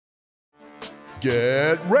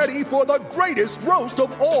Get ready for the greatest roast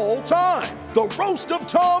of all time, the Roast of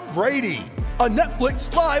Tom Brady, a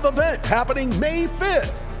Netflix live event happening May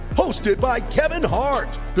 5th. Hosted by Kevin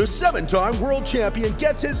Hart, the 7-time world champion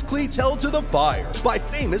gets his cleats held to the fire by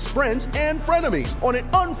famous friends and frenemies on an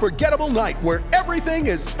unforgettable night where everything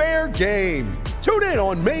is fair game. Tune in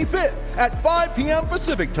on May 5th at 5 p.m.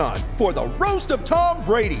 Pacific time for the Roast of Tom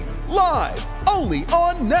Brady, live only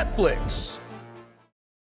on Netflix.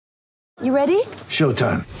 You ready?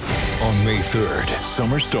 Showtime. On May 3rd,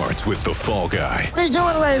 summer starts with The Fall Guy. Let's do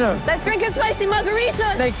it later. Let's drink a spicy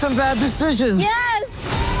margarita. Make some bad decisions. Yes!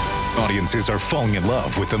 Audiences are falling in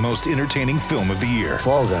love with the most entertaining film of the year.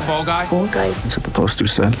 Fall Guy. Fall Guy? Fall Guy. That's what the poster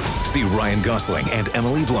said. See Ryan Gosling and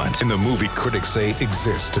Emily Blunt in the movie critics say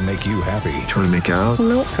exists to make you happy. Trying to make it out?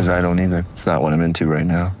 Nope. Because I don't either. It's not what I'm into right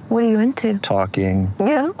now. What are you into? Talking.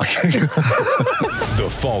 Yeah. The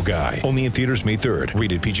Fall Guy. Only in theaters May 3rd.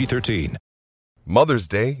 Rated PG-13. Mother's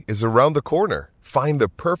Day is around the corner. Find the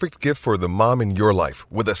perfect gift for the mom in your life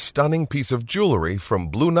with a stunning piece of jewelry from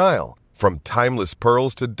Blue Nile. From timeless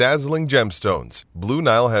pearls to dazzling gemstones, Blue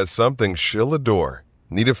Nile has something she'll adore.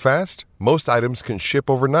 Need it fast? Most items can ship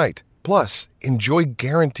overnight. Plus, enjoy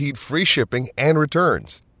guaranteed free shipping and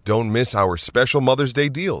returns. Don't miss our special Mother's Day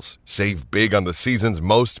deals. Save big on the season's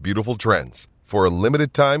most beautiful trends. For a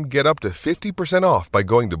limited time, get up to 50% off by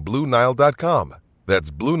going to BlueNile.com.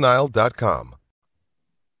 That's BlueNile.com.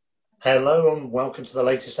 Hello and welcome to the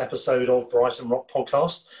latest episode of Brighton Rock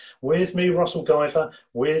Podcast. With me, Russell Guyver,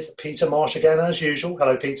 with Peter Marsh again, as usual.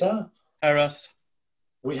 Hello, Peter. Hi, Russ.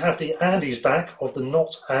 We have the Andes back of the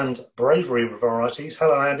Knot and Bravery varieties.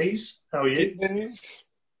 Hello, Andes. How are you?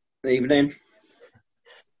 Evening.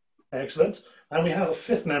 Excellent. And we have a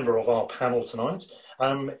fifth member of our panel tonight.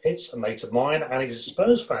 It's a mate of mine, and he's a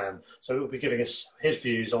Spurs fan. So he'll be giving us his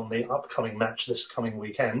views on the upcoming match this coming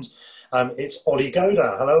weekend. It's Ollie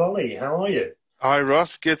Goda. Hello, Ollie. How are you? Hi,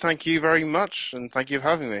 Ross. Good. Thank you very much. And thank you for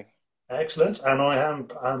having me. Excellent. And I am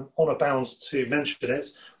honour bound to mention it.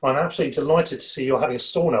 I'm absolutely delighted to see you're having a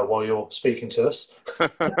sauna while you're speaking to us.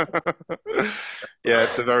 Yeah,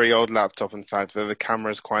 it's a very old laptop, in fact. The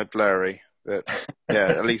camera's quite blurry. But, yeah,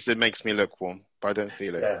 at least it makes me look warm, but I don't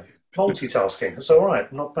feel it. Yeah. Multitasking. It's all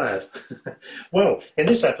right. Not bad. Well, in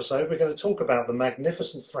this episode, we're going to talk about the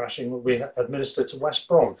magnificent thrashing that we administered to West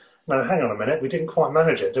Brom. No, hang on a minute. We didn't quite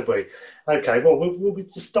manage it, did we? Okay, well, we'll be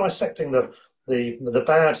just dissecting the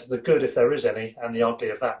bad, the good, if there is any, and the ugly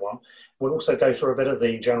of that one. We'll also go through a bit of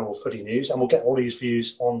the general footy news, and we'll get all these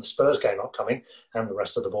views on the Spurs game upcoming and the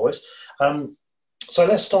rest of the boys. So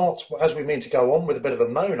let's start, as we mean to go on, with a bit of a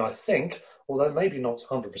moan, I think, although maybe not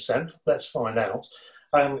 100%. Let's find out.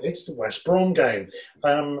 It's the West Brom game.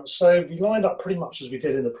 So we lined up pretty much as we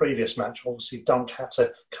did in the previous match. Obviously, Dunk had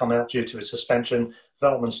to come out due to his suspension.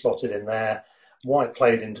 Veltman slotted in there. White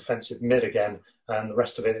played in defensive mid again, and the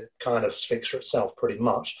rest of it kind of speaks for itself pretty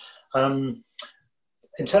much. In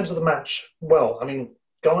terms of the match, well, I mean,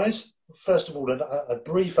 guys, first of all, a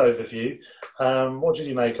brief overview. What did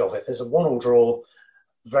you make of it? It's a 1-1 draw,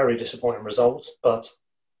 very disappointing result, but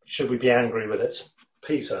should we be angry with it?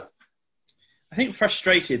 Peter? I think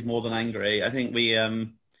frustrated more than angry. I think we,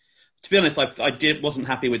 to be honest, I wasn't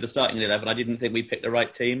happy with the starting 11. I didn't think we picked the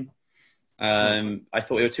right team. I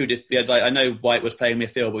thought we were too. I know White was playing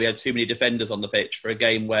midfield, but we had too many defenders on the pitch for a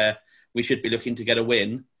game where we should be looking to get a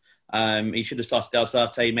win. He should have started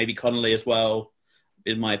Alzate, maybe Connolly as well,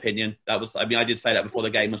 in my opinion. I did say that before the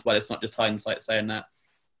game as well. It's not just hindsight saying that.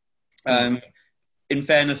 In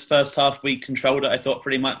fairness, first half we controlled it. I thought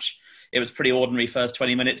pretty much it was pretty ordinary first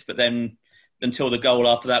 20 minutes, but then until the goal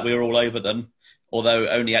after that, we were all over them. Although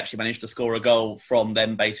only actually managed to score a goal from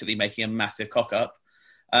them basically making a massive cock up.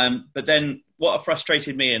 But then what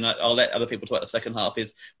frustrated me, and I'll let other people talk about the second half,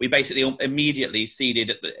 is we basically immediately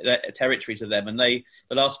ceded territory to them. And the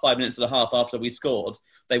last 5 minutes of the half after we scored,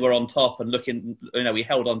 they were on top and looking, we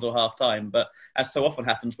held on till half time. But as so often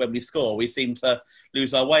happens when we score, we seem to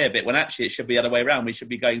lose our way a bit when actually it should be the other way around. We should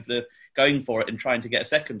be going for it and trying to get a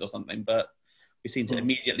second or something. But we seem to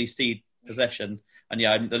immediately cede possession. And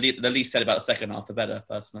yeah, the least said about the second half, the better,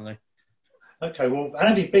 personally. Okay, well,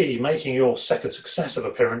 Andy B, making your second successive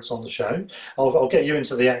appearance on the show. I'll get you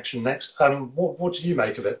into the action next. What did you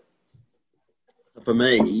make of it? For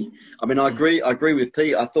me, I mean, I agree with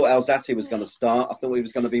Pete. I thought Alzate was going to start. I thought he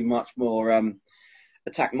was going to be much more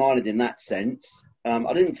attack-minded in that sense.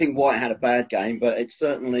 I didn't think White had a bad game, but it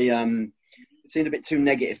certainly it seemed a bit too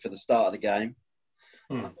negative for the start of the game.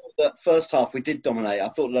 I thought that first half we did dominate. I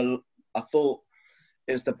thought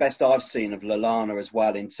it was the best I've seen of Lallana as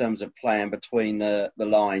well in terms of playing between the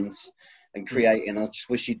lines. and creating. I just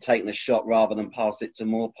wish he'd taken a shot rather than pass it to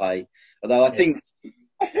Maupay. Although I think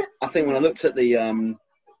when I looked at the on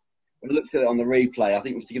the replay, I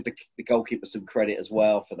think we have to give the goalkeeper some credit as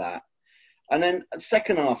well for that. And then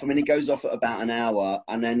second half, I mean, he goes off at about an hour,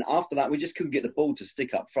 and then after that, we just couldn't get the ball to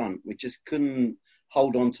stick up front. We just couldn't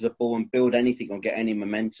hold on to the ball and build anything or get any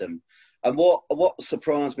momentum. And what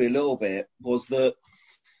surprised me a little bit was that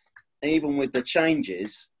even with the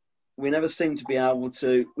changes, we never seemed to be able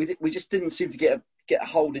to. We just didn't seem to get a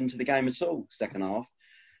hold into the game at all. Second half,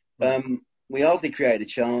 we hardly created a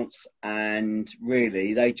chance, and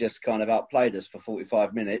really they just kind of outplayed us for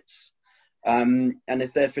 45 minutes. And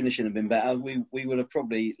if their finishing had been better, we would have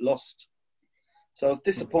probably lost. So I was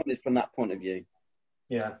disappointed from that point of view.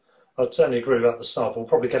 Yeah, I'd certainly agree about the sub. We'll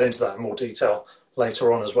probably get into that in more detail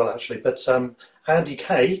later on as well, actually. But Andy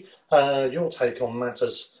Kay, your take on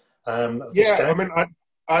matters of this game? I mean,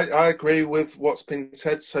 I agree with what's been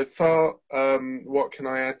said so far. What can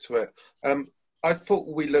I add to it? I thought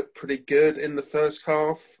we looked pretty good in the first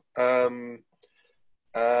half.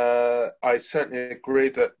 I certainly agree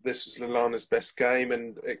that this was Lallana's best game,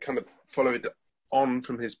 and it kind of followed on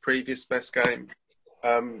from his previous best game.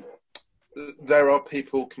 There are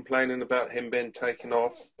people complaining about him being taken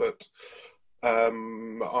off, but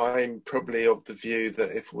I'm probably of the view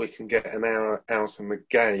that if we can get an hour out in the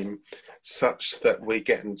game such that we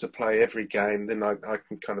get him to play every game, then I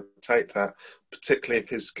can kind of take that, particularly if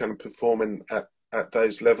he's kind of performing at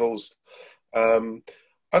those levels.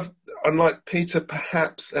 Unlike Peter,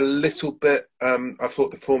 perhaps a little bit, I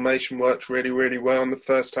thought the formation worked really, really well in the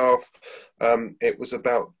first half. It was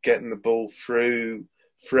about getting the ball through,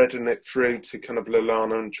 threading it through to kind of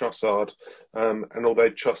Lallana and Trossard. And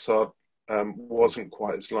although Trossard wasn't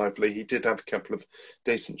quite as lively, he did have a couple of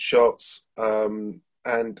decent shots. And,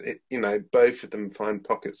 both of them find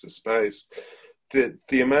pockets of space.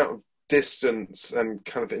 The amount of distance and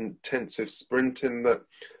kind of intensive sprinting that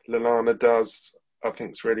Lallana does, I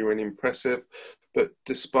think it's really, really impressive. But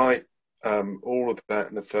despite all of that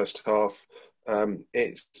in the first half,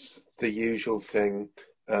 it's the usual thing.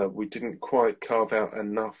 We didn't quite carve out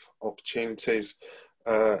enough opportunities.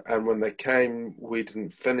 And when they came, we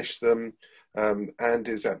didn't finish them.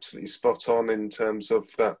 Andy's absolutely spot on in terms of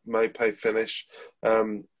that Maupay finish.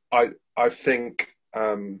 I think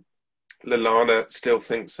Lallana still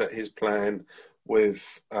thinks that his plan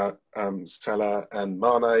with Salah and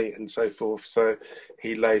Mane and so forth. So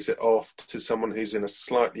he lays it off to someone who's in a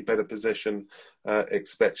slightly better position,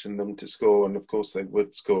 expecting them to score. And of course they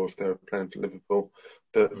would score if they were playing for Liverpool.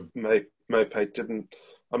 But Maupay didn't.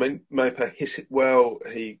 I mean, Maupay hit it well.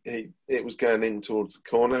 It was going in towards the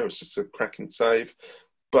corner. It was just a cracking save.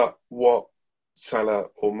 But what Salah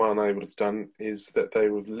or Mane would have done is that they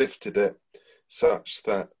would have lifted it such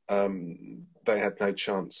that they had no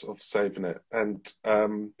chance of saving it. And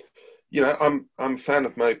I'm a fan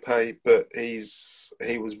of Maupay, but he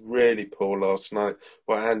was really poor last night.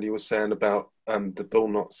 What Andy was saying about the ball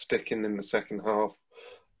not sticking in the second half,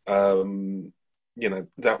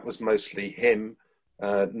 that was mostly him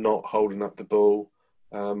not holding up the ball,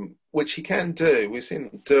 which he can do. We've seen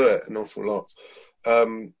him do it an awful lot.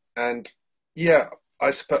 I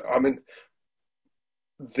suppose. I mean,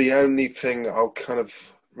 the only thing I'll kind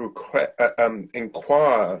of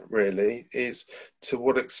inquire really is to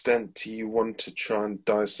what extent do you want to try and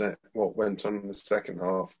dissect what went on in the second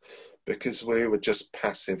half, because we were just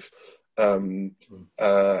passive and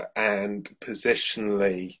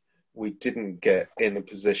positionally we didn't get in a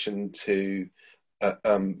position to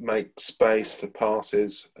make space for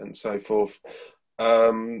passes and so forth.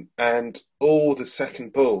 And all the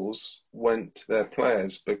second balls went to their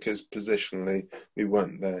players because positionally we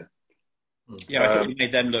weren't there. Yeah, I thought you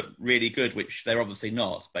made them look really good, which they're obviously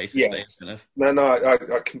not, basically. Yes. No,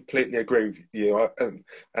 I completely agree with you.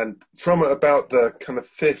 And from about the kind of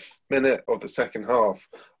 5th minute of the second half,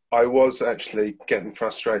 I was actually getting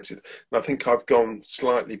frustrated. And I think I've gone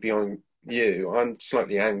slightly beyond you. I'm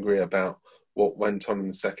slightly angry about what went on in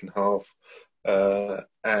the second half.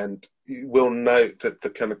 And we'll note that the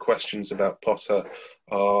kind of questions about Potter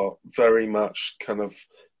are very much kind of,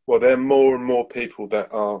 well, there are more and more people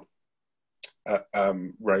that are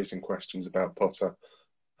raising questions about Potter.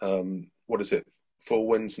 What is it, 4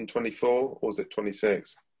 wins in 24, or is it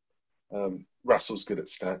 26? Russell's good at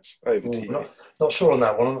stats. Over to you. Not sure on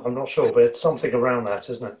that one. I'm not sure, but it's something around that,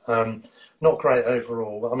 isn't it? Not great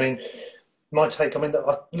overall. I mean, my take, looking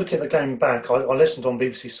at the game back, I listened on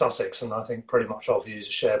BBC Sussex, and I think pretty much our views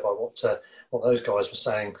are shared by what those guys were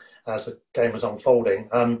saying as the game was unfolding.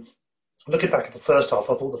 Looking back at the first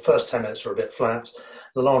half, I thought the first 10 minutes were a bit flat.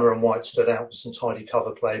 Lallana and White stood out with some tidy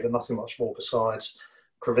cover play, but nothing much more besides.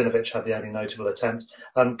 Krovinovic had the only notable attempt.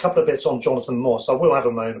 A couple of bits on Jonathan Moss. I will have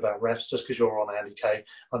a moan about refs just because you're on, Andy Kay.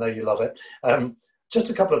 I know you love it. Just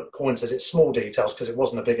a couple of pointers. It's small details because it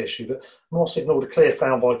wasn't a big issue, but Moss ignored a clear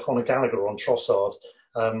foul by Conor Gallagher on Trossard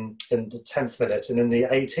in the 10th minute, and in the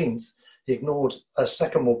 18th, he ignored a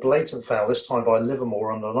second more blatant foul, this time by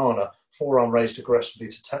Livermore on Lallana, forearm raised aggressively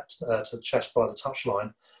to chest by the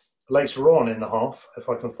touchline. Later on in the half, if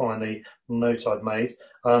I can find the note I'd made,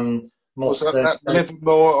 Moss was that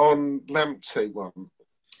Livermore on Lamptey one?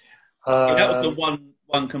 That was the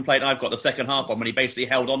one complaint I've got, the second half one, when he basically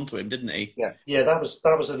held on to him, didn't he? Yeah, that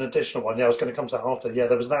was an additional one. Yeah, I was going to come to that after. Yeah,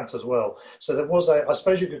 there was that as well. So there was I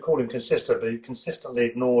suppose you could call him consistent, but he consistently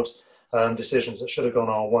ignored decisions that should have gone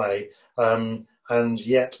our way. And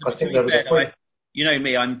yet, I think there was you know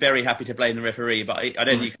me, I'm very happy to blame the referee, but I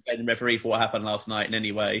don't think you can blame the referee for what happened last night in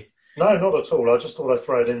any way. No, not at all. I just thought I'd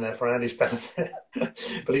throw it in there for Andy's benefit.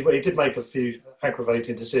 But he did make a few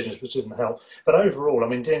aggravating decisions, which didn't help. But overall, I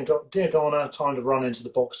mean, Diangana timed a run into the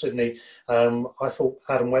box, didn't he? I thought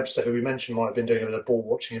Adam Webster, who we mentioned might have been doing a bit of ball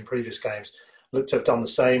watching in previous games, looked to have done the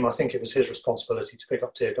same. I think it was his responsibility to pick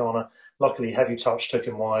up Diangana. Luckily, heavy touch took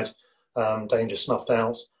him wide. Danger snuffed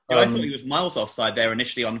out. Yeah, I thought he was miles offside there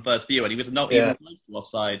initially on the first view, and he was not even close to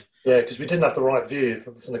offside. Yeah, because we didn't have the right view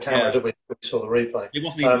from the camera, did we? We saw the replay. It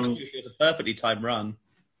wasn't even close. It was a perfectly timed run.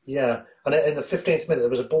 Yeah, and in the 15th minute, there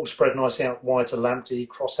was a ball spread nicely out wide to Lamptey,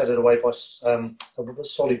 cross-headed away by a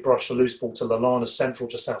solid brush, a loose ball to Lallana, central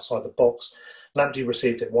just outside the box. Lamptey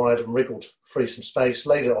received it wide and wriggled free some space,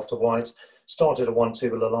 laid it off to White, started a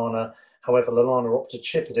 1-2 with Lallana. However, Lallana opted to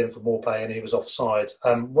chip it in for more play, and he was offside.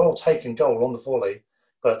 Well taken goal on the volley,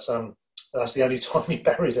 but that's the only time he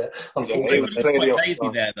buried it, unfortunately. He was quite lazy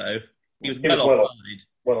there, though. He was offside.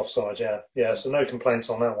 Well offside, yeah. So no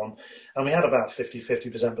complaints on that one. And we had about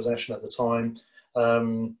 50% possession at the time.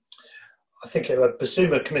 I think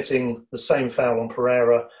Basuma committing the same foul on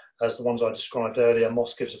Pereira as the ones I described earlier.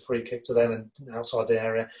 Moss gives a free kick to them and outside the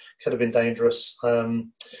area. Could have been dangerous.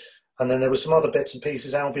 And then there were some other bits and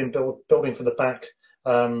pieces. Albion building from the back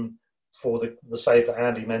for the save that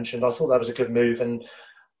Andy mentioned. I thought that was a good move. And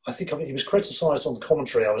I think he was criticised on the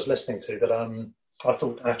commentary I was listening to, but I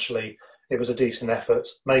thought actually it was a decent effort.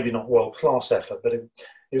 Maybe not world-class effort, but it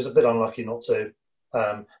was a bit unlucky not to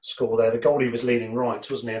score there. The goalie was leaning right,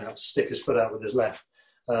 wasn't he, and had to stick his foot out with his left.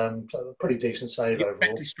 So a pretty decent save overall.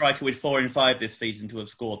 Effective striker with 4 in 5 this season to have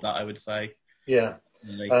scored that, I would say. Yeah.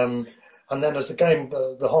 Really. And then as the game,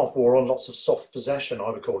 the half wore on, lots of soft possession, I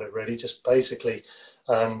would call it really, just basically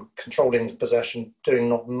controlling possession, doing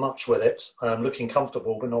not much with it, looking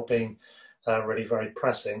comfortable but not being really very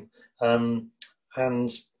pressing. And,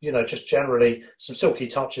 just generally some silky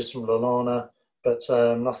touches from Lallana, but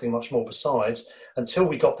nothing much more besides, until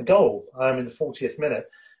we got the goal in the 40th minute,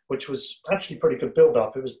 which was actually pretty good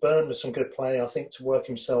build-up. It was Byrne with some good play, I think, to work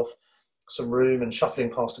himself some room and shuffling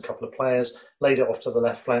past a couple of players, laid it off to the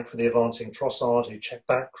left flank for the advancing Trossard, who checked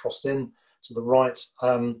back, crossed in to the right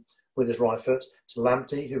with his right foot to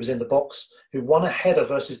Lamptey, who was in the box, who won a header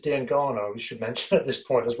versus Diangana, we should mention at this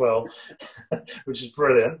point as well, which is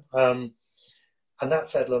brilliant. And that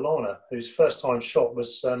fed Lallana, whose first-time shot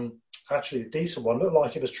was actually a decent one. Looked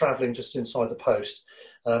like it was travelling just inside the post,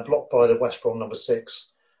 blocked by the West Brom number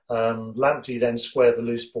 6. Lamptey then squared the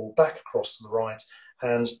loose ball back across to the right,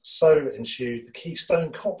 and so ensued the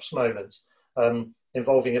Keystone Cops moment,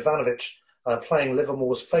 involving Ivanovic playing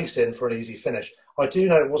Livermore's face in for an easy finish. I do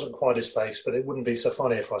know it wasn't quite his face, but it wouldn't be so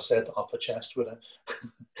funny if I said upper chest, would it?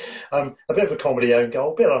 A bit of a comedy own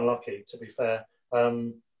goal, a bit unlucky, to be fair.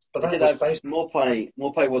 But that was based...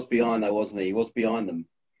 Morpay was behind though, wasn't he? He was behind them.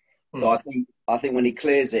 So I think when he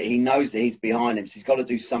clears it, he knows that he's behind him, so he's got to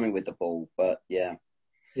do something with the ball. But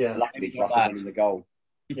luckily for us, winning the goal.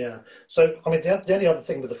 Yeah. So I mean, the only other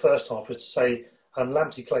thing with the first half was to say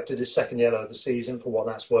Lamptey collected his second yellow of the season, for what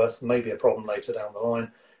that's worth. Maybe a problem later down the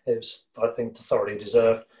line. It was, I think, thoroughly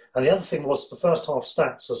deserved. And the other thing was the first half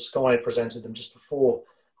stats, as Sky presented them just before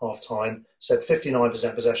half time, said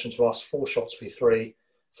 59% possession to us, 4 shots v3,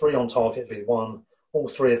 3 on target v1, all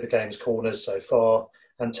 3 of the game's corners so far,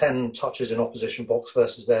 and 10 touches in opposition box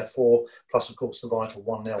versus their 4, plus, of course, the vital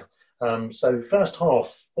 1-0. So first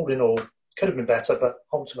half, all in all, could have been better, but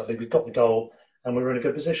ultimately we got the goal and we were in a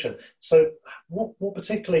good position. So what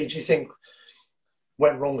particularly do you think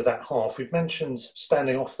went wrong with that half? We've mentioned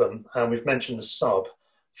standing off them and we've mentioned the sub.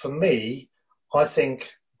 For me, I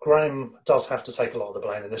think Graham does have to take a lot of the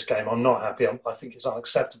blame in this game. I'm not happy. I think it's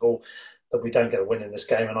unacceptable that we don't get a win in this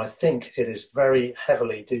game, and I think it is very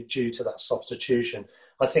heavily due to that substitution.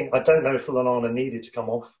 I don't know if Lallana needed to come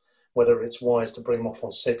off, whether it's wise to bring him off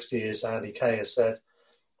on 60, as Andy Kay has said,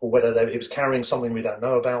 or whether he was carrying something we don't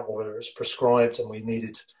know about, or whether it's prescribed and we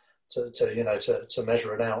needed to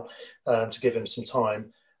measure it out to give him some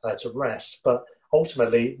time to rest. But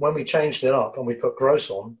ultimately, when we changed it up and we put Gross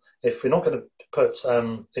on, if we're not going to put,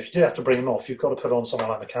 if you do have to bring him off, you've got to put on someone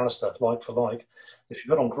like McAllister, like for like. If you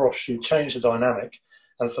put on Gross, you change the dynamic.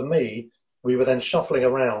 And for me, we were then shuffling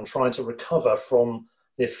around trying to recover from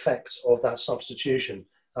the effects of that substitution,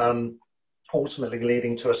 ultimately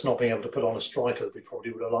leading to us not being able to put on a striker that we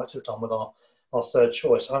probably would have liked to have done with our third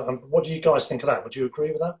choice. What do you guys think of that? Would you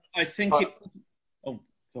agree with that? I think Oh,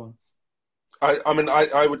 go on.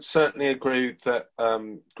 I would certainly agree that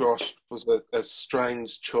Grosh was a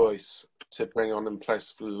strange choice to bring on in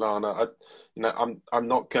place of Lallana. I'm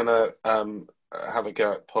not going to have a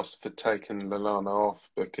go at Post for taking Lallana off,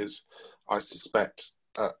 because I suspect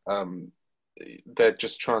they're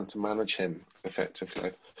just trying to manage him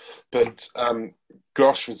effectively. But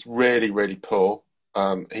Grosh was really, really poor.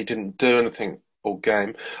 He didn't do anything all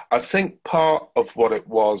game. I think part of what it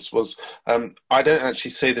was I don't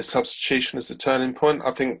actually see the substitution as the turning point.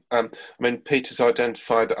 I think, Peter's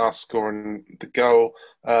identified us scoring the goal.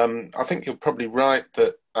 I think you're probably right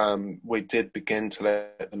that we did begin to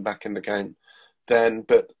let them back in the game then,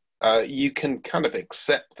 but you can kind of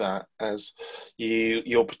accept that as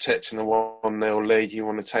you're protecting a 1-0 lead. You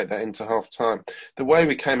want to take that into half time. The way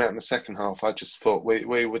we came out in the second half, I just thought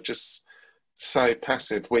we were just so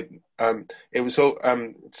passive. It was all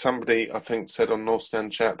somebody I think said on North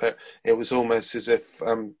Stand chat that it was almost as if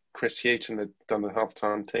Chris Hughton had done the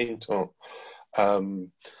half-time team talk.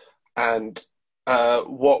 And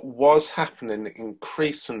what was happening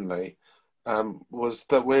increasingly was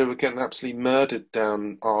that we were getting absolutely murdered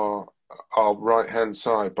down our right-hand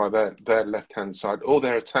side by their left-hand side. All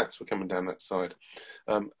their attacks were coming down that side.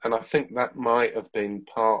 And I think that might have been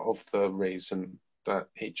part of the reason that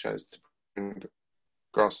he chose to bring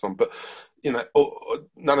Gross on. But,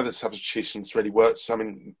 none of the substitutions really worked. So,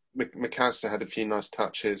 McAllister had a few nice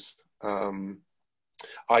touches.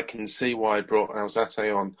 I can see why I brought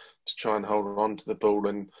Alzate on to try and hold on to the ball,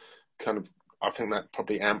 and kind of, I think that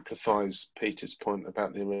probably amplifies Peter's point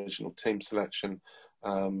about the original team selection,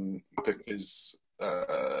 because,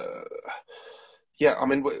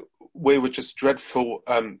 we were just dreadful.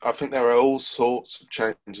 I think there are all sorts of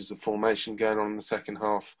changes of formation going on in the second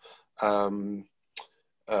half. I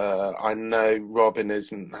know Robin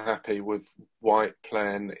isn't happy with White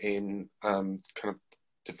playing in kind of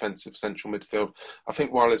defensive central midfield. I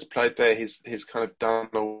think while he's played there, he's kind of done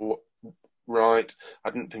all right. I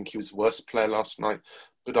didn't think he was the worst player last night,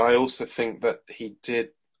 but I also think that he did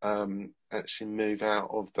actually move out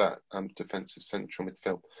of that defensive central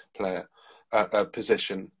midfield player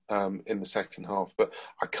position in the second half. But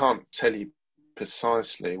I can't tell you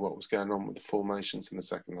precisely what was going on with the formations in the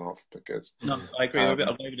second half, because no, I agree. We're a bit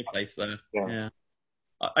all over the place there. Yeah.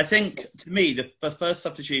 I think, to me, the first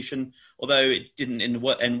substitution, although it didn't end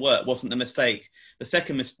work, wasn't a mistake.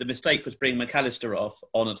 The mistake was bringing McAllister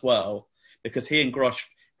on as well, because he and Grosh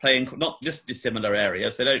playing not just dissimilar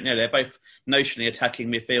areas. They don't know, they're both notionally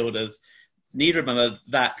attacking midfielders. Neither of them are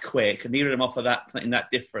that quick, and neither of them offer that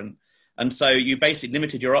different. And so you basically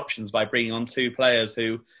limited your options by bringing on two players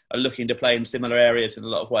who are looking to play in similar areas in a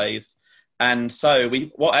lot of ways. And so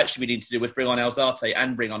what we need to do was bring on Alzate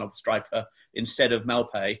and bring on a striker instead of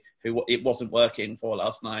Malpe, who it wasn't working for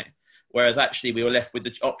last night. Whereas actually we were left with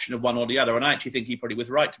the option of one or the other. And I actually think he probably was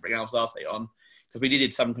right to bring Alzate on, because we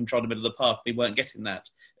needed some control in the middle of the park. We weren't getting that.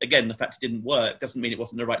 Again, the fact it didn't work doesn't mean it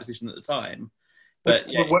wasn't the right decision at the time. But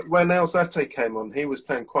yeah. When Alzate came on, he was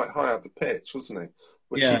playing quite high up the pitch, wasn't he?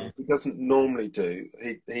 Which he doesn't normally do.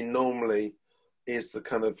 He normally is the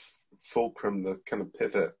kind of fulcrum, the kind of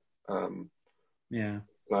pivot. But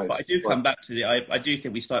I do come back to I do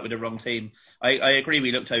think we started with the wrong team. I agree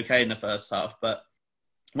we looked okay in the first half, but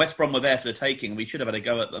West Brom were there for the taking. We should have had a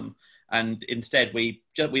go at them. And instead, we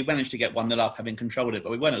managed to get 1-0 up, having controlled it,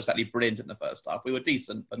 but we weren't exactly brilliant in the first half. We were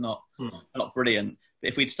decent, but not brilliant. But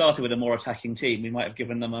if we'd started with a more attacking team, we might have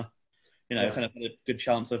given them kind of a good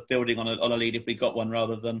chance of building on a lead if we got one,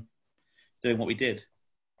 rather than doing what we did.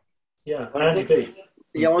 Yeah, Andy B.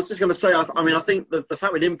 Yeah, I was just going to say, I think the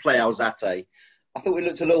fact we didn't play Alzate, I thought we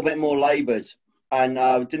looked a little bit more laboured and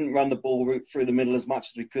didn't run the ball through the middle as much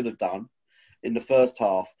as we could have done in the first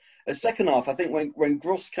half. The second half, I think when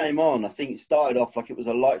Gross came on, I think it started off like it was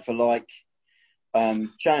a like-for-like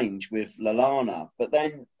change with Lallana. But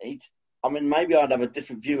then, maybe I'd have a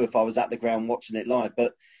different view if I was at the ground watching it live,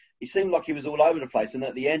 but he seemed like he was all over the place. And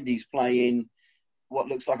at the end, he's playing what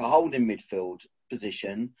looks like a holding midfield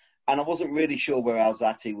position. And I wasn't really sure where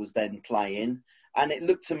Alzate was then playing. And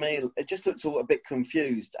it just looked all a bit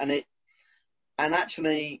confused. And and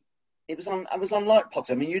actually, it was unlike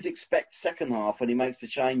Potter. I mean, you'd expect second half when he makes the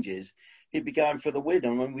changes, he'd be going for the win. I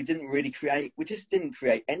mean, we just didn't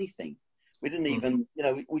create anything. We didn't even,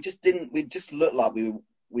 we just looked like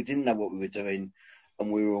we didn't know what we were doing,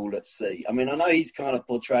 and we were all at sea. I mean, I know he's kind of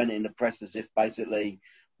portraying it in the press as if basically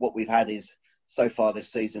what we've had is, so far this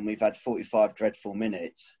season, we've had 45 dreadful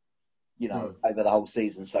minutes, over the whole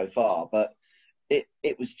season so far. But it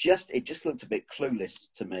just looked a bit clueless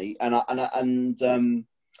to me. And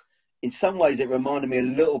in some ways, it reminded me a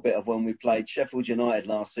little bit of when we played Sheffield United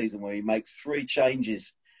last season, where he makes 3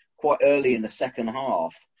 changes quite early in the second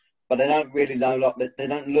half, but they don't really know, they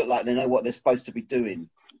don't look like they know what they're supposed to be doing.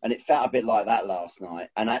 And it felt a bit like that last night.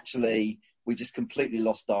 And actually, we just completely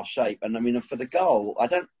lost our shape. And I mean, for the goal, I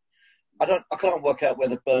can't work out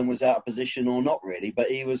whether Byrne was out of position or not really, but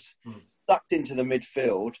he was sucked into the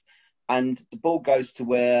midfield, and the ball goes to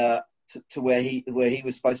where he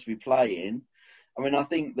was supposed to be playing. I mean, I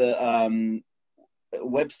think that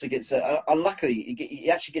Webster gets unluckily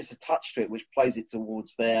he actually gets a touch to it, which plays it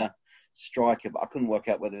towards their striker. But I couldn't work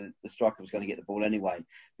out whether the striker was going to get the ball anyway.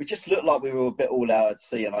 We just looked like we were a bit all out at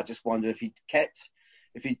sea, and I just wonder if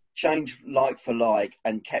he changed like for like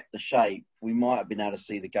and kept the shape, we might have been able to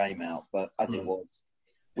see the game out. But as it was,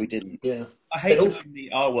 we didn't. Yeah, I hate to bring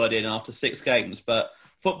the R word in after 6 games, but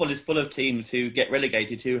football is full of teams who get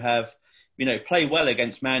relegated who have, play well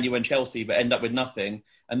against Man U and Chelsea, but end up with nothing,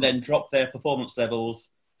 and then drop their performance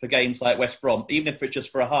levels for games like West Brom, even if it's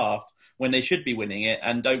just for a half, when they should be winning it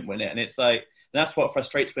and don't win it. And it's like, that's what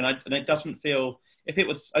frustrates me. And it doesn't feel, if it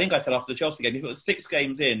was, I think I said after the Chelsea game, if it was 6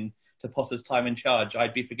 games in to Potter's time in charge,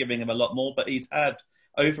 I'd be forgiving him a lot more. But he's had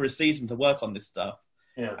over a season to work on this stuff.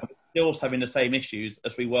 Yeah. And we're still having the same issues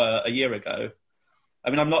as we were a year ago. I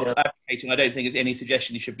mean, I'm not advocating, I don't think there's any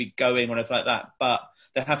suggestion he should be going or anything like that, but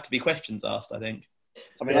there have to be questions asked, I think.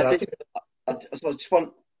 I mean, I just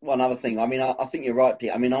want one other thing. I mean, I think you're right,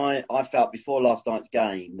 Pete. I mean, I felt before last night's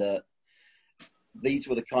game that these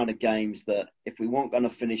were the kind of games that if we weren't going to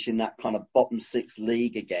finish in that kind of bottom 6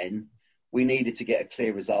 league again, we needed to get a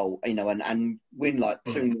clear result, and win like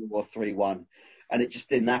 2-0 or 3-1. And it just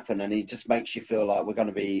didn't happen. And it just makes you feel like we're going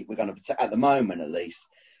to be, at the moment at least,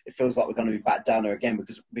 it feels like we're going to be back down there again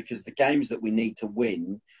because the games that we need to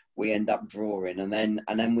win, we end up drawing. And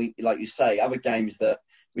then we, like you say, other games that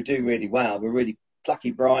we do really well, we're really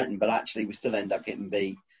plucky Brighton, but actually we still end up getting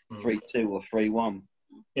beat 3-2 or 3-1.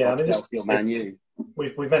 Yeah, I mean, Chelsea or Man U.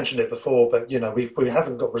 We've mentioned it before, but we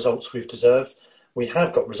haven't got results we've deserved. We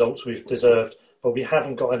have got results we've deserved, but we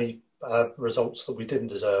haven't got any results that we didn't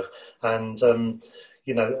deserve. And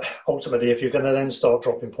ultimately, if you're going to then start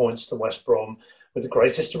dropping points to West Brom, with the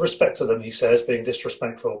greatest of respect to them, he says, being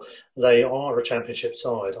disrespectful, they are a championship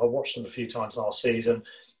side. I watched them a few times last season.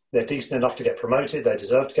 They're decent enough to get promoted. They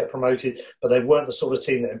deserve to get promoted, but they weren't the sort of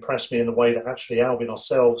team that impressed me in the way that actually Albion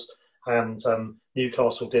ourselves and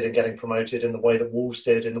Newcastle did in getting promoted, in the way that Wolves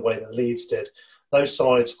did, in the way that Leeds did. Those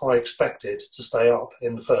sides I expected to stay up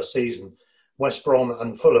in the first season. West Brom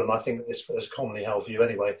and Fulham, I think it's a commonly held view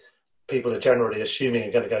anyway, people are generally assuming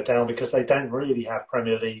are going to go down because they don't really have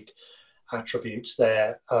Premier League attributes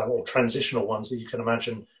there, or transitional ones that you can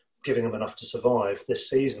imagine giving them enough to survive this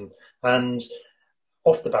season. And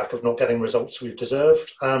off the back of not getting results we've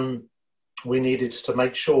deserved, we needed to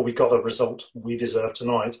make sure we got a result we deserved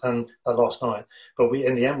tonight and last night. But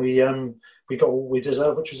in the end, we got what we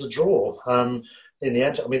deserved, which was a draw. In the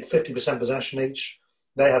end, I mean, 50% possession each.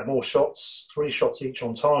 They had more shots, 3 shots each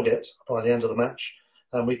on target by the end of the match.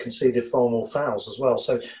 And we conceded far more fouls as well.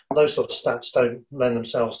 So those sort of stats don't lend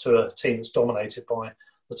themselves to a team that's dominated by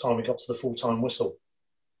the time we got to the full-time whistle.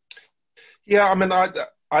 Yeah, I mean,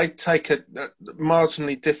 I take a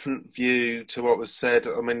marginally different view to what was said.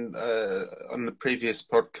 I mean, on the previous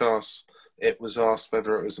podcast, it was asked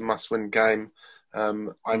whether it was a must-win game. I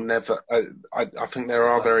think there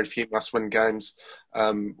are very few must-win games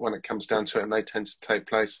when it comes down to it, and they tend to take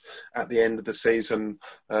place at the end of the season,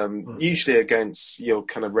 usually against your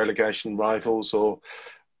kind of relegation rivals, or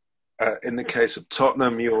in the case of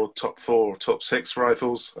Tottenham, your top 4 or top 6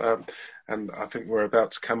 rivals. And I think we're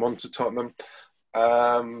about to come on to Tottenham.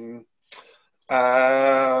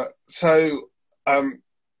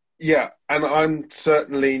 Yeah, and I'm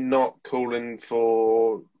certainly not calling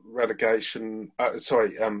for relegation.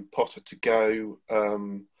 Potter to go,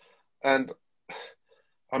 and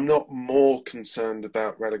I'm not more concerned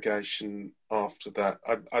about relegation after that.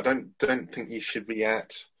 I don't think you should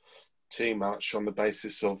react too much on the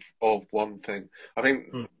basis of one thing. I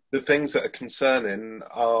think the things that are concerning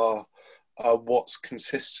are what's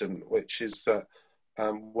consistent, which is that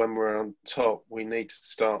when we're on top, we need to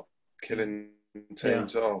start killing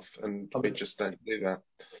teams off, and we just don't do that.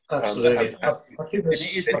 Absolutely. I think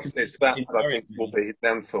It's that I think will be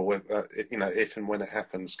downfall with if and when it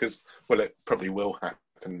happens, because it probably will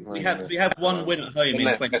happen. We have one win at home in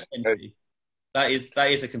 2020. That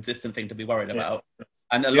is a consistent thing to be worried about.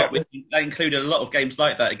 And that included a lot of games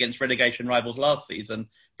like that against relegation rivals last season.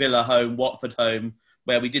 Villa home, Watford home,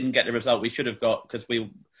 where we didn't get the result we should have got because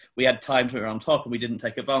we had times when we were on top and we didn't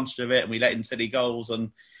take advantage of it and we let in silly goals.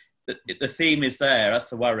 And the theme is there. That's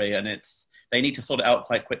the worry, and they need to sort it out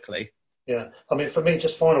quite quickly. Yeah, I mean, for me,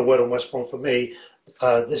 just final word on West Brom. For me,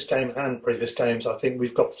 this game and previous games, I think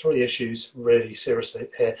we've got three issues really seriously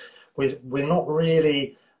here. We're not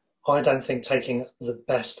really, I don't think, taking the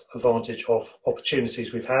best advantage of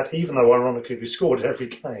opportunities we've had, even though ironically we scored every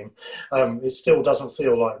game. It still doesn't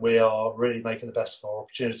feel like we are really making the best of our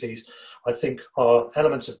opportunities. I think our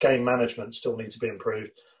elements of game management still need to be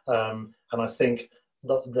improved. And I think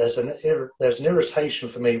that there's an irritation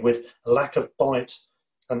for me with a lack of bite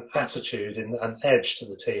and attitude and edge to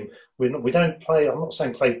the team. We don't play, I'm not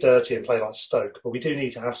saying play dirty and play like Stoke, but we do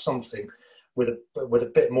need to have something with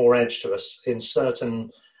a bit more edge to us in certain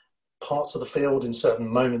parts of the field, in certain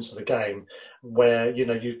moments of the game, where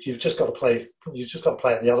you've just got to play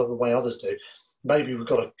it the other way others do. Maybe we've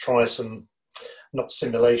got to try some, not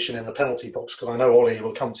simulation in the penalty box, because I know Ollie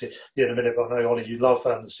will come to you in a minute, but I know Ollie, you love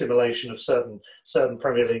the simulation of certain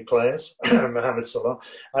Premier League players, Mohamed Salah.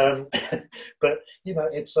 But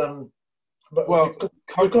it's but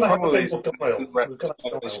we've got to have a bit more guile. We've got to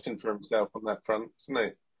have reputation for himself on that front,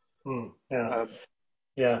 isn't he?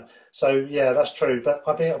 Yeah, so that's true. But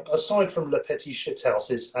I mean, aside from Le Petit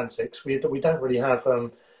Shithouse's antics, we don't really have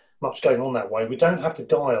much going on that way. We don't have the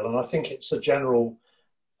guile, and I think it's a general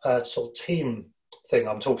sort of team thing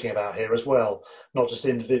I'm talking about here as well, not just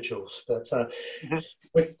individuals. But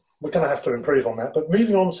we're going to have to improve on that. But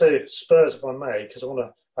moving on to Spurs, if I may, because I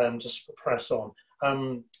want to just press on.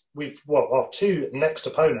 Our two next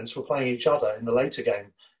opponents were playing each other in the later game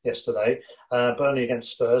yesterday. Burnley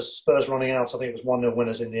against Spurs. Spurs running out, I think it was 1-0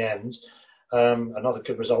 winners in the end. Another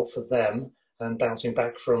good result for them, and bouncing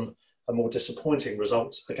back from a more disappointing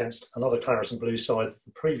result against another Claret and Blue side of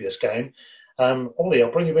the previous game. Ollie,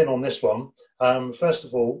 I'll bring you in on this one. First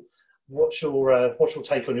of all, what's your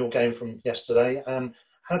take on your game from yesterday, and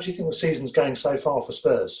how do you think the season's going so far for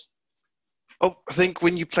Spurs? Oh, I think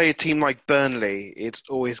when you play a team like Burnley, it's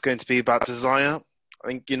always going to be about desire. I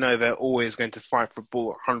think, they're always going to fight for the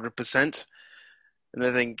ball 100%. And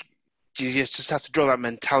I think you just have to draw that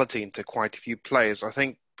mentality into quite a few players. I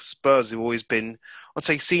think Spurs have always been, I'd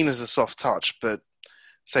say, seen as a soft touch, but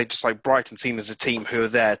say just like Brighton, seen as a team who are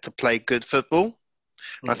there to play good football.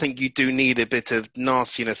 I think you do need a bit of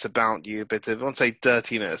nastiness about you, a bit of, I won't say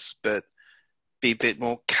dirtiness, but be a bit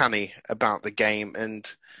more canny about the game.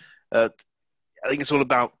 And I think it's all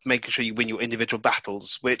about making sure you win your individual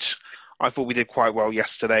battles, which I thought we did quite well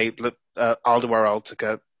yesterday. Alderweireld took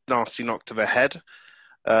a nasty knock to the head.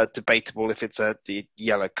 Debatable if it's the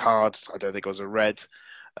yellow card. I don't think it was a red.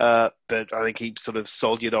 But I think he sort of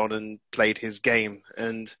soldiered on and played his game.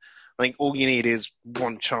 And I think all you need is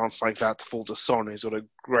one chance like that to fall to Son, who's got a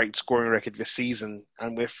great scoring record this season,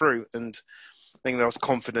 and we're through. And I think there was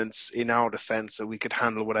confidence in our defence that we could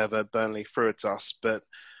handle whatever Burnley threw at us. But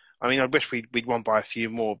I mean, I wish we'd won by a few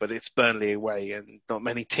more, but it's Burnley away, and not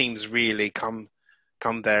many teams really come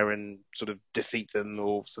there and sort of defeat them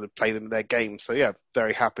or sort of play them in their game. So yeah,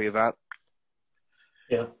 very happy with that.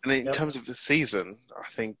 Yeah. And in terms of the season, I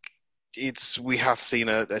think we have seen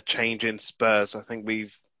a change in Spurs. I think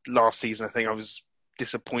last season, I think I was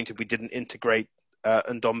disappointed we didn't integrate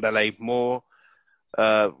Ndombele more.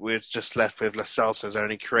 We're just left with Lo Celso as our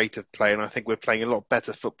only creative player, and I think we're playing a lot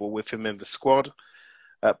better football with him in the squad.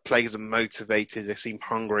 Players are motivated, they seem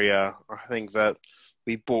hungrier. I think that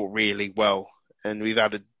we bought really well, and we've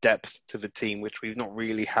added depth to the team, which we've not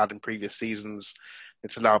really had in previous seasons.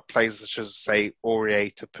 It's allowed players such as, say,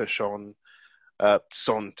 Aurier to push on,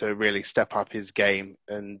 Son to really step up his game,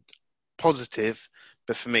 and positive.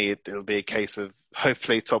 But for me, it'll be a case of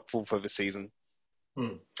hopefully top 4 for the season.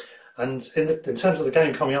 And in terms of the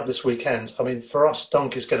game coming up this weekend, I mean, for us,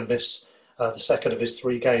 Dunk is going to miss the second of his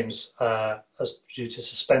 3 games as due to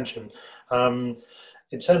suspension.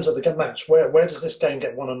 In terms of the match, where does this game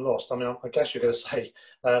get won and lost? I mean, I guess you're going to say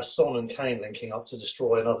Son and Kane linking up to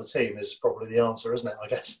destroy another team is probably the answer, isn't it, I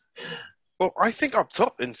guess? Well, I think up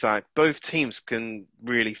top, in fact, both teams can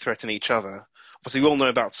really threaten each other. Obviously, we all know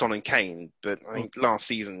about Son and Kane, but I think last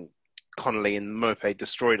season, Connolly and Maupay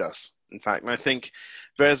destroyed us, in fact. And I think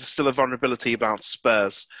there's still a vulnerability about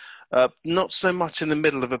Spurs. Not so much in the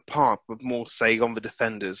middle of a park, but more, say, on the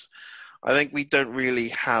defenders. I think we don't really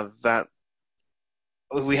have that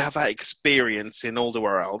we have that experience in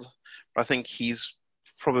Alderweireld. I think he's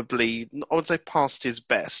probably, I would say, past his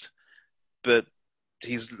best, but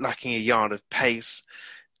he's lacking a yard of pace.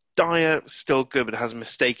 Dyer, still good, but has a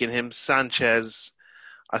mistake in him. Sanchez,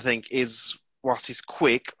 I think, whilst he's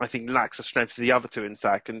quick, I think lacks the strength of the other two, in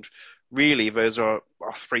fact. And really, those are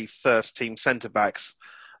our three first-team centre-backs.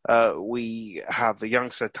 We have a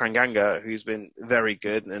youngster, Tanganga, who's been very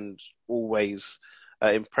good and always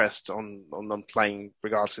impressed on playing,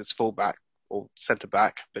 regardless of his full-back or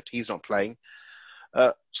centre-back, but he's not playing.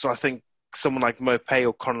 So I think someone like Mopé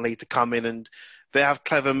or Connolly to come in, and they have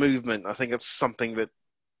clever movement. I think it's something that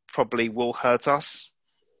probably will hurt us.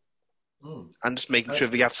 And just making sure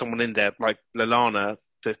we have someone in there like Lallana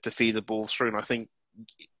to feed the ball through. And I think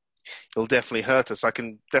it'll definitely hurt us. I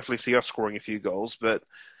can definitely see us scoring a few goals, but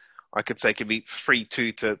I could say it could be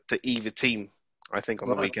 3-2 to either team, I think, on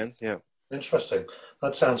the weekend. Yeah. Interesting.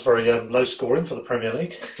 That sounds very low scoring for the Premier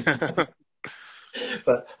League.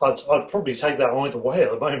 But I'd probably take that either way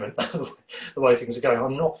at the moment, the way things are going.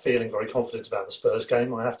 I'm not feeling very confident about the Spurs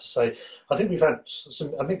game, I have to say. I think we've had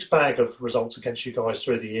a mixed bag of results against you guys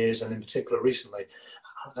through the years, and in particular recently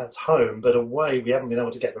at home, but away we haven't been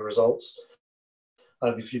able to get the results.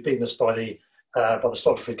 If you've beaten us by the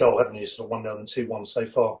solitary goal, haven't you, sort of 1-0 and 2-1 so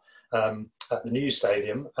far at the new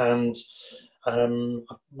stadium. And,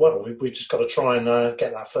 we've just got to try and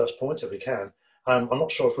get that first point if we can. I'm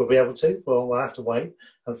not sure if we'll be able to. Well, we'll have to wait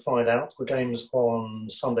and find out. The game's on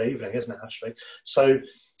Sunday evening, isn't it, actually? So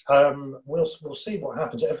we'll see what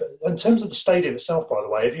happens. In terms of the stadium itself, by the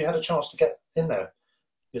way, have you had a chance to get in there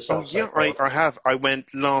yourself? I have. I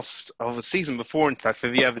went last of a season before, in fact, for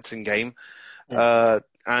the Everton game.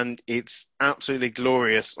 And it's absolutely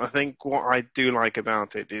glorious. I think what I do like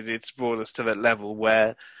about it is it's brought us to that level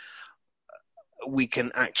where we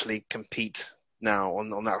can actually compete now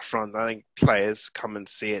on that front. I think players come and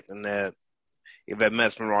see it and they're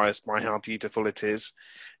mesmerised by how beautiful it is.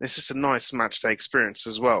 And it's just a nice match day experience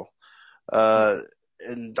as well.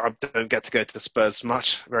 And I don't get to go to the Spurs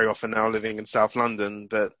much very often now, living in South London,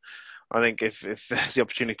 but I think if there's the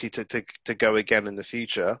opportunity to go again in the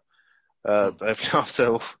future, after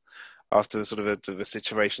sort of the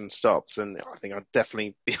situation stops, and I think I'd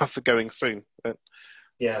definitely be up for going soon. But...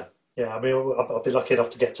 Yeah. I mean, I'll be lucky enough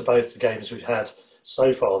to get to both the games we've had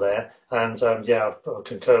so far there, and I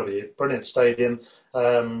concur with you. Brilliant stadium.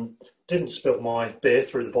 Didn't spill my beer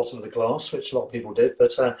through the bottom of the glass, which a lot of people did,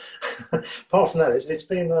 but apart from that, it's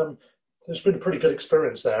been a pretty good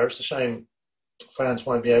experience there. It's a shame fans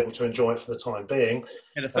won't be able to enjoy it for the time being.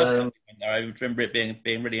 Yeah, the first time we went there, I remember it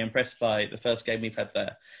being really impressed by the first game we've had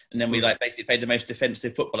there, and then we basically played the most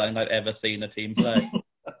defensive footballing I've ever seen a team play.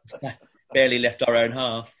 Barely left our own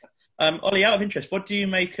half. Ollie, out of interest, what do you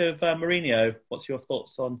make of Mourinho? What's your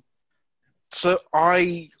thoughts on? So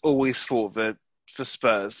I always thought that for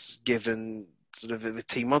Spurs, given sort of the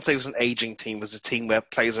team, I'd say it was an ageing team, was a team where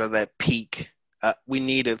players are at their peak. We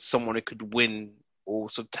needed someone who could win or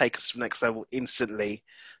sort of take us to the next level instantly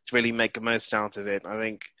to really make the most out of it. I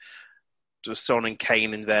think Son and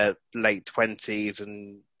Kane in their late 20s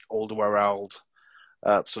and Alderweireld,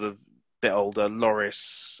 sort of a bit older,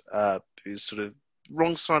 Loris, who's sort of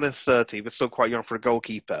wrong side of 30, but still quite young for a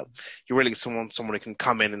goalkeeper. You really someone who can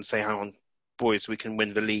come in and say, hang on, boys, we can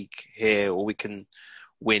win the league here, or we can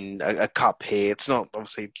win a cup here. It's not,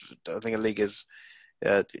 obviously, I think a league is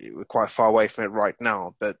we're quite far away from it right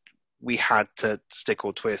now, but we had to stick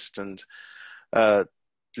or twist, and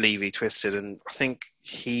Levy twisted, and I think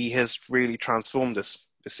he has really transformed us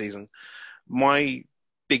this season. My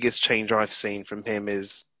biggest change I've seen from him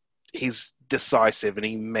is he's decisive and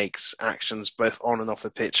he makes actions both on and off the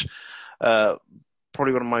pitch.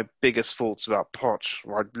 Probably one of my biggest faults about Poch,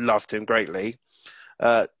 I loved him greatly.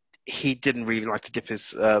 He didn't really like to dip his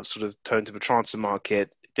sort of toe into the transfer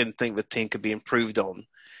market. Didn't think the team could be improved on.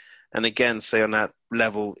 And again, say on that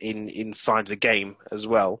level inside the game as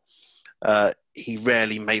well, he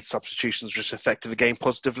rarely made substitutions which affected the game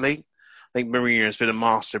positively. I think Mourinho has been a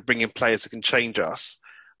master of bringing players that can change us,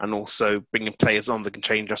 and also bringing players on that can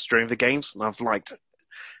change us during the games. And I've liked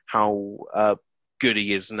how good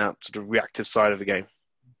he is in that sort of reactive side of the game.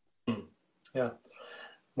 Yeah.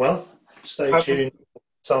 Well, stay tuned.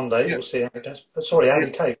 Sunday, we'll see how it goes. But sorry,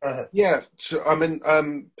 Andy Kay, go ahead. Yeah, I mean,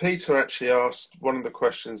 Peter actually asked one of the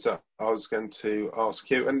questions that I was going to ask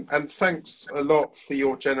you, and thanks a lot for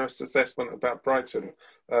your generous assessment about Brighton.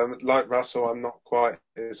 Like Russell, I'm not quite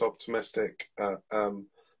as optimistic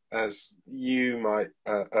as you might,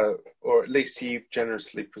 or at least you've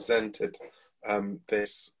generously presented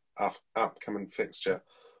this upcoming fixture.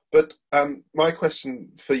 But my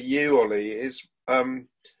question for you, Ollie, is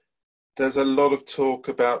there's a lot of talk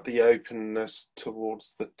about the openness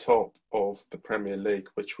towards the top of the Premier League,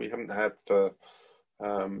 which we haven't had for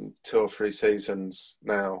 2 or 3 seasons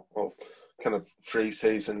now, or kind of 3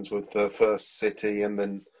 seasons with the first City and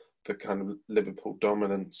then the kind of Liverpool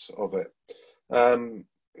dominance of it.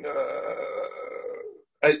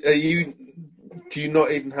 Do you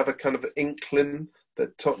not even have a kind of inkling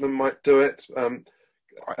that Tottenham might do it?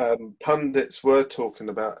 Pundits were talking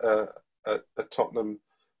about a Tottenham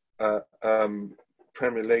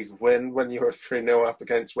Premier League win when you were 3-0 up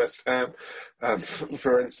against West Ham,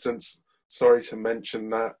 for instance. Sorry to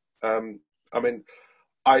mention that.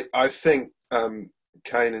 I think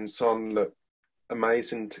Kane and Son look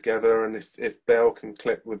amazing together, and if Bale can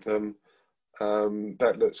click with them,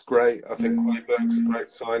 that looks great. I think Højbjerg's a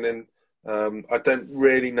great signing. I don't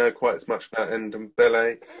really know quite as much about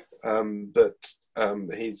Ndombele, but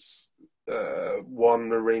he's won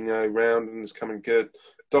Mourinho round and is coming good.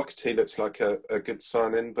 Doherty looks like a good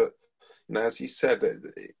signing, but as you said,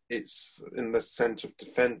 it's in the centre of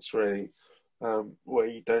defence really, where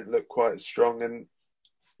you don't look quite as strong, and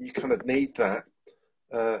you kind of need that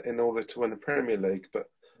in order to win a Premier League. But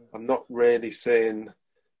I'm not really seeing,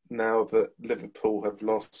 now that Liverpool have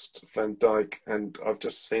lost Van Dijk, and I've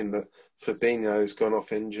just seen that Fabinho's gone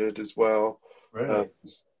off injured as well. Really?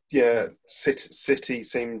 City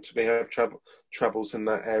seem to have troubles in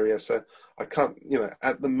that area. So I can't,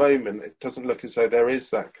 at the moment, it doesn't look as though there is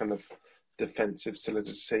that kind of defensive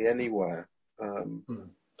solidity anywhere. And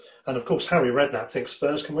of course, Harry Redknapp thinks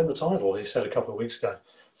Spurs can win the title, he said a couple of weeks ago.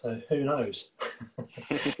 So who knows?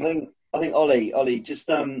 I think Ollie, just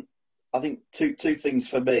I think two things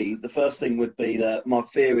for me. The first thing would be that my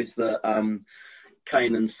fear is that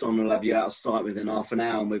Kane and Son will have you out of sight within half an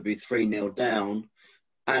hour and we'll be 3-0 down.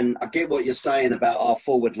 And I get what you're saying about our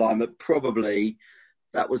forward line, but probably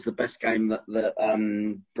that was the best game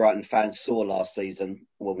that Brighton fans saw last season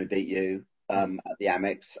when we beat you at the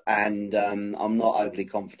Amex. And I'm not overly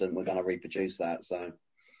confident we're going to reproduce that. So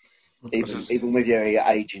even with your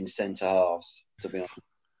aging centre halves, to be honest.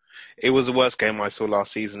 It was the worst game I saw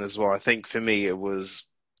last season as well. I think for me, that was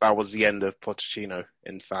the end of Pochettino,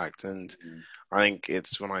 in fact. And I think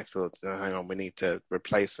it's when I thought, hang on, we need to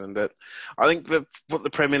replace him. But I think what the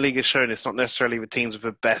Premier League has shown, it's not necessarily the teams with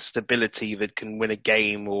the best ability that can win a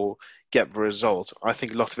game or get the result. I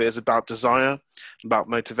think a lot of it is about desire, about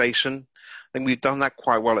motivation. I think we've done that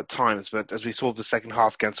quite well at times. But as we saw the second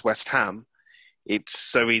half against West Ham, it's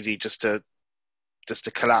so easy just to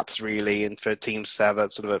collapse, really, and for teams to have a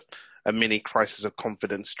sort of a mini crisis of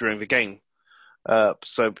confidence during the game.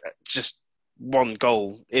 So just one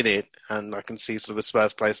goal in it, and I can see sort of the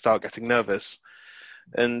Spurs players start getting nervous.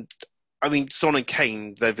 And I mean, Son and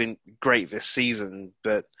Kane, they've been great this season,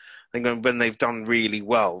 but I think when they've done really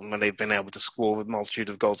well, when they've been able to score the multitude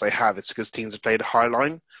of goals they have, it's because teams have played a high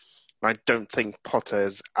line. And I don't think Potter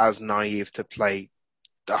is as naive to play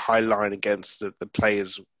the high line against the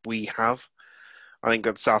players we have. I think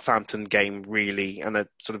that Southampton game really, and the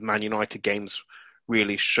sort of Man United games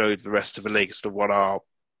really showed the rest of the league sort of what our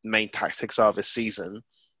main tactics are this season.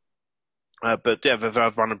 But yeah, there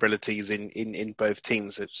are vulnerabilities in both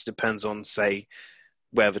teams. It just depends on, say,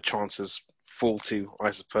 where the chances fall to,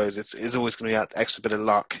 I suppose. It's always going to be that extra bit of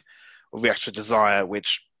luck or the extra desire,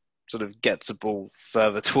 which sort of gets the ball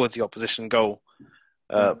further towards the opposition goal.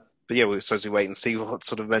 But yeah, we're supposed to wait and see what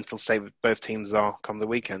sort of mental state both teams are come the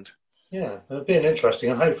weekend. Yeah, it'll be an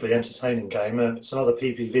interesting and hopefully entertaining game. It's another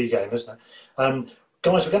PPV game, isn't it?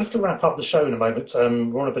 Guys, we're going to have to wrap up the show in a moment.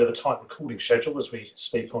 We're on a bit of a tight recording schedule as we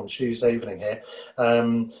speak on Tuesday evening here,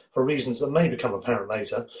 for reasons that may become apparent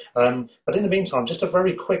later. But in the meantime, just a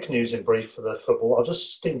very quick news in brief for the football. I'll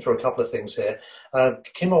just steam through a couple of things here.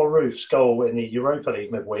 Kemal Roof's goal in the Europa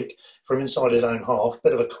League midweek from inside his own half,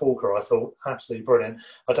 bit of a corker, I thought, absolutely brilliant.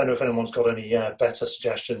 I don't know if anyone's got any better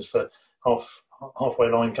suggestions for halfway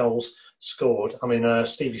line goals scored. I mean,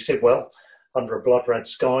 Stevie Sidwell, under a blood red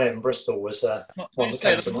sky in Bristol, was one that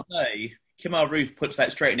came to mind. Kemal Roof puts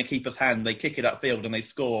that straight in the keeper's hand. They kick it upfield and they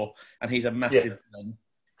score, and he's a massive villain.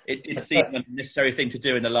 It seemed a necessary thing to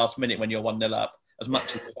do in the last minute when you're 1-0 up, as much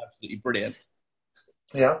as it was absolutely brilliant.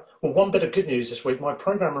 Yeah. Well, one bit of good news this week, my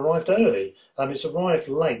programme arrived early. It's arrived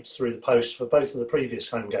late through the post for both of the previous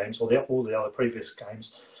home games, or all the other previous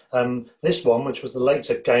games. This one, which was the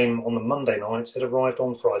later game on the Monday night, it arrived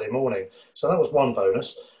on Friday morning. So that was one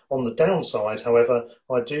bonus. On the downside, however,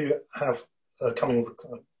 I do have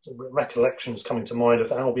recollections coming to mind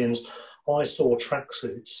of Albion's eyesore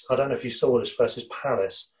tracksuits. I don't know if you saw this versus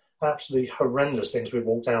Palace. Absolutely horrendous things we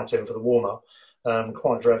walked out in for the warm-up.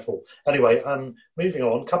 Quite dreadful. Anyway, moving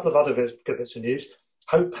on, a couple of other good bits of news.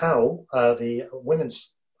 Hope Powell, the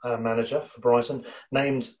women's manager for Brighton,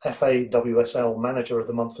 named FAWSL Manager of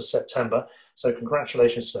the Month for September. So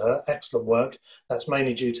congratulations to her. Excellent work. That's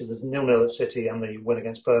mainly due to the 0-0 at City and the win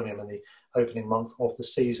against Birmingham in the opening month of the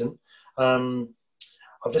season.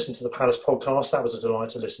 I've listened to the Palace podcast. That was a delight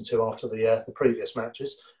to listen to after the previous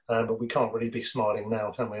matches. But we can't really be smiling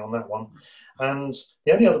now, can we, on that one? And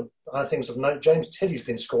the only other things of note, James Tilley's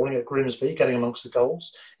been scoring at Grimsby, getting amongst the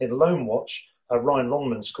goals. In Loan Watch, Ryan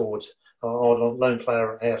Longman scored, our loan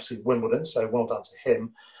player at AFC Wimbledon, so well done to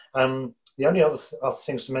him. The only other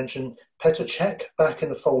things to mention, Petr Cech back in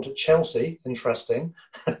the fold at Chelsea, interesting.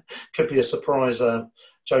 Could be a surprise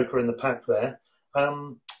joker in the pack there.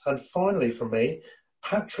 And finally for me,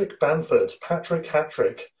 Patrick Bamford, Patrick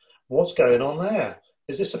Hattrick. What's going on there?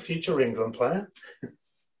 Is this a future England player? Are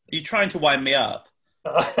you trying to wind me up?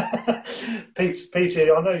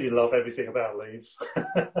 Peter, I know you love everything about Leeds.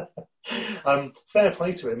 Fair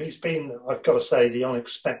play to him. He's been, I've got to say, the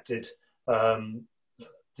unexpected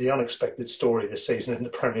story this season in the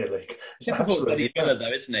Premier League. It's absolutely Villa,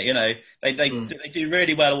 though, isn't it? You know, they do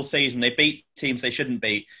really well all season. They beat teams they shouldn't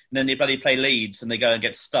beat, and then they bloody play Leeds and they go and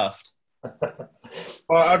get stuffed.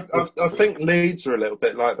 Well, I think Leeds are a little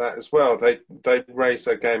bit like that as well. They raise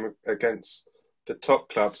their game against the top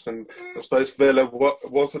clubs, and I suppose Villa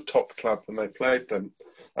was a top club when they played them.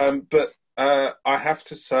 But I have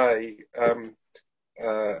to say, and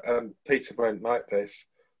Peter won't like this,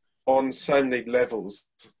 on so many levels,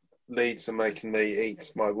 Leeds are making me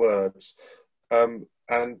eat my words.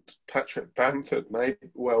 And Patrick Bamford may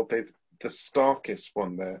well be the starkest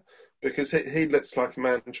one there, because he looks like a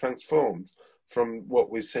man transformed from what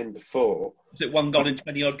we've seen before. Was it one goal in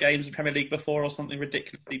 20-odd games in the Premier League before or something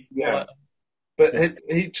ridiculously? Yeah. But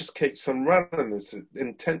he just keeps on running this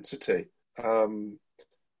intensity. And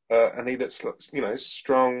he looks like, you know,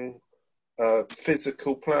 strong,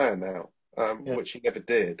 physical player now, which he never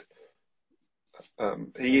did.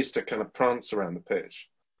 He used to kind of prance around the pitch.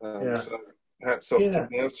 So hats off to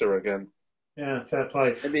Bielsa again. Yeah, fair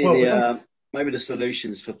play. Maybe the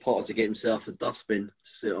solution's for Potter to get himself a dustbin to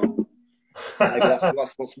sit on. Maybe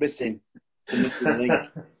that's what's missing.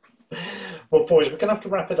 Well, boys, we're going to have to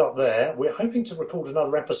wrap it up there. We're hoping to record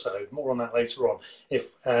another episode. More on that later on.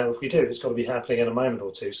 If we do, it's got to be happening in a moment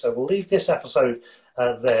or two. So we'll leave this episode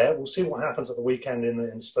there. We'll see what happens at the weekend in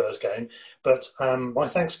the Spurs game. But my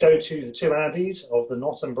thanks go to the two Andys of the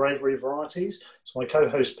Not and Bravery varieties. To my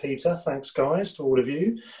co-host Peter. Thanks, guys, to all of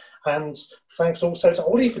you. And thanks also to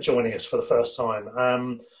Ollie for joining us for the first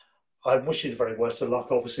time. I wish you the very worst of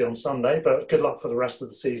luck, obviously, on Sunday, but good luck for the rest of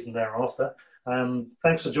the season thereafter.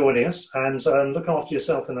 Thanks for joining us, and look after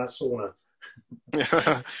yourself in that sauna.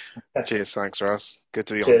 Cheers, thanks, Russ. Good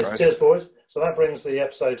to be on, guys. Cheers, boys. So that brings the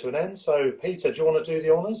episode to an end. So, Peter, do you want to do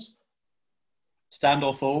the honours? Stand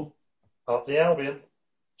or fall. Up the Albion.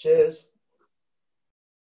 Cheers.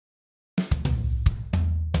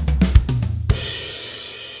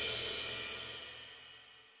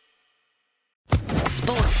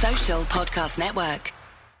 Sports Social Podcast Network.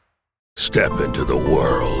 Step into the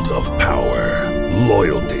world of power,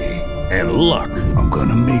 loyalty, and luck. I'm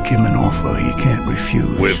gonna make him an offer he can't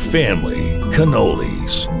refuse. With family,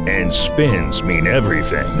 cannolis, and spins mean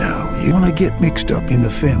everything. Now, you wanna get mixed up in the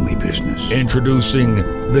family business. Introducing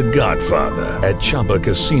The Godfather at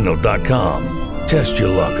ChumbaCasino.com. Test your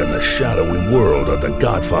luck in the shadowy world of The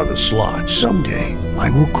Godfather slot. Someday, I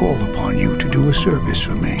will call upon you to do a service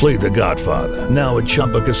for me. Play The Godfather, now at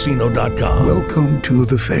ChumbaCasino.com. Welcome to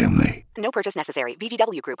the family. No purchase necessary.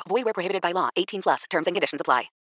 VGW Group. Void where prohibited by law. 18+. Terms and conditions apply.